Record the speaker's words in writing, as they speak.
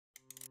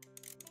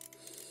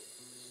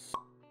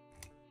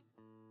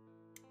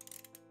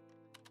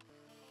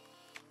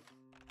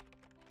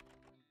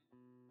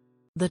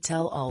The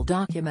tell-all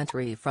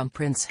documentary from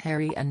Prince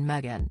Harry and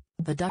Meghan,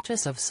 the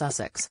Duchess of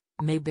Sussex,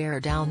 may bear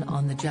down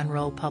on the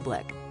general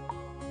public.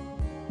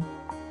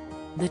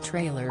 The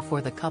trailer for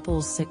the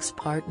couple's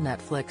 6-part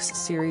Netflix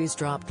series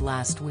dropped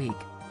last week,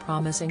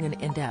 promising an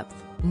in-depth,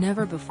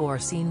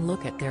 never-before-seen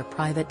look at their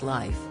private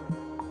life.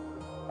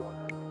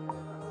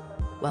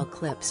 While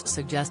clips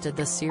suggested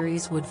the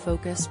series would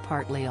focus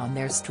partly on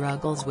their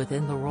struggles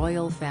within the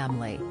royal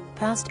family,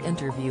 past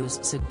interviews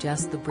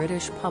suggest the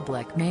British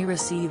public may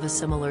receive a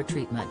similar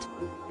treatment.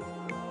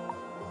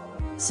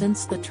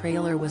 Since the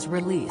trailer was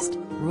released,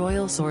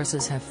 royal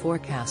sources have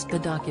forecast the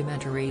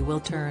documentary will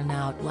turn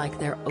out like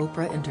their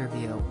Oprah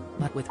interview,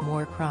 but with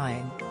more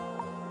crying.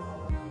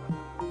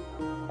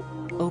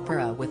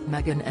 Oprah with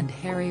Meghan and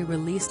Harry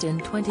released in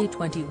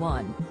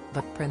 2021,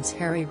 but Prince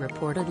Harry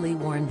reportedly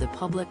warned the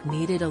public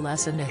needed a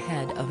lesson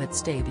ahead of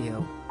its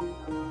debut.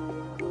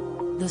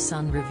 The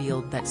Sun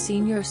revealed that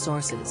senior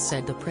sources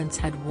said the prince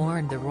had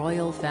warned the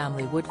royal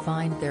family would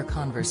find their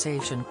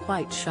conversation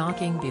quite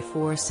shocking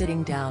before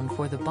sitting down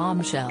for the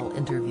bombshell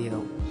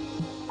interview.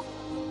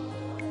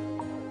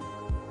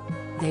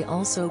 They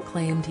also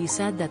claimed he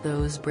said that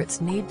those Brits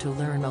need to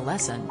learn a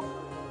lesson.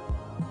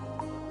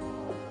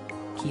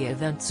 Key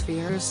Events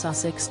Fears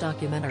Sussex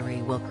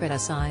documentary will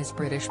criticise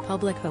British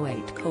public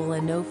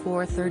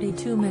 08:04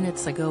 32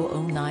 minutes ago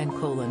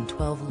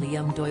 09:12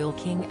 Liam Doyle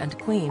King and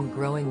Queen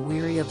growing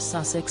weary of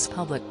Sussex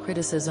public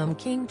criticism.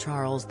 King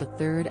Charles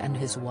III and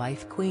his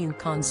wife Queen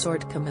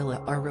Consort Camilla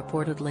are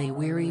reportedly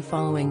weary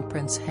following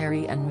Prince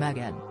Harry and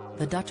Meghan,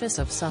 the Duchess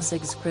of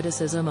Sussex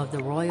criticism of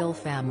the royal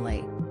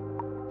family.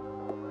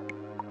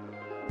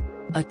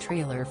 A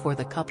trailer for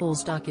the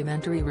couple's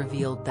documentary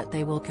revealed that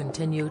they will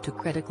continue to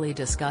critically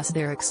discuss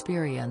their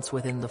experience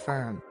within the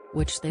firm,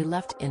 which they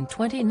left in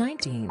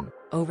 2019,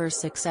 over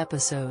 6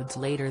 episodes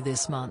later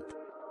this month.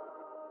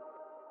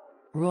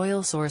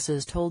 Royal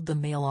sources told the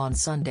Mail on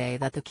Sunday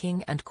that the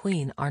King and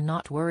Queen are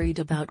not worried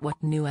about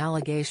what new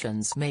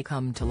allegations may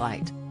come to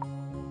light.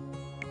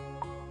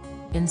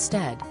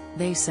 Instead,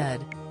 they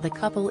said, the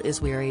couple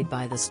is wearied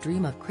by the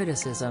stream of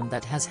criticism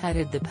that has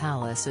headed the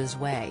palace's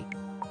way.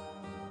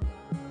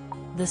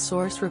 The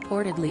source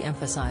reportedly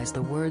emphasized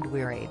the word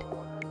wearied.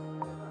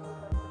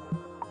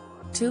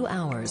 2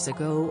 hours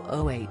ago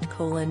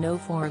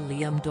 08:04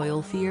 Liam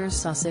Doyle fears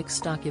Sussex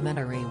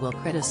documentary will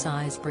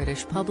criticise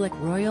British public.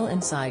 Royal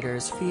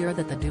insiders fear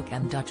that the Duke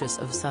and Duchess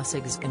of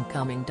Sussex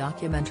incoming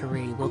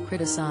documentary will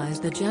criticise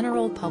the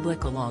general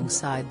public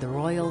alongside the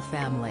royal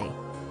family.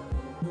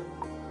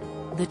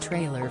 The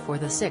trailer for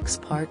the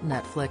 6-part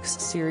Netflix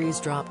series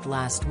dropped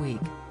last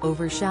week,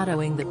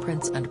 overshadowing the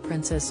Prince and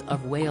Princess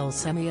of Wales'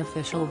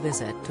 semi-official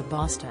visit to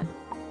Boston.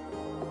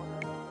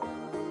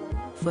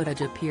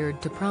 Footage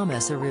appeared to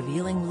promise a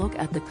revealing look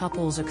at the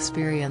couple's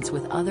experience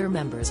with other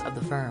members of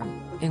the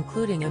firm,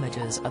 including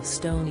images of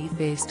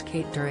stony-faced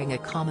Kate during a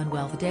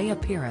Commonwealth Day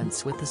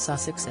appearance with the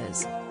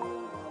Sussexes.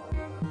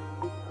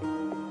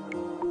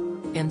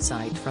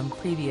 Insight from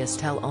previous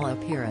tell-all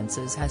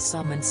appearances has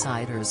some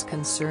insiders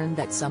concerned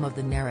that some of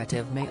the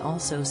narrative may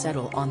also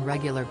settle on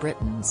regular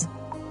Britons.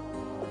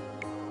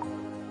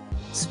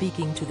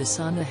 Speaking to The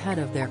Sun ahead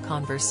of their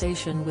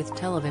conversation with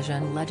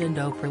television legend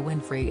Oprah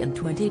Winfrey in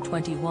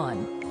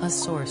 2021, a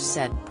source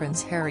said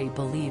Prince Harry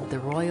believed the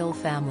royal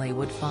family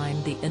would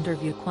find the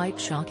interview quite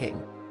shocking.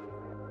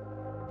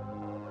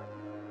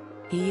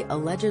 He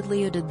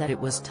allegedly added that it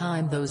was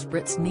time those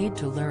Brits need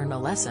to learn a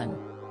lesson.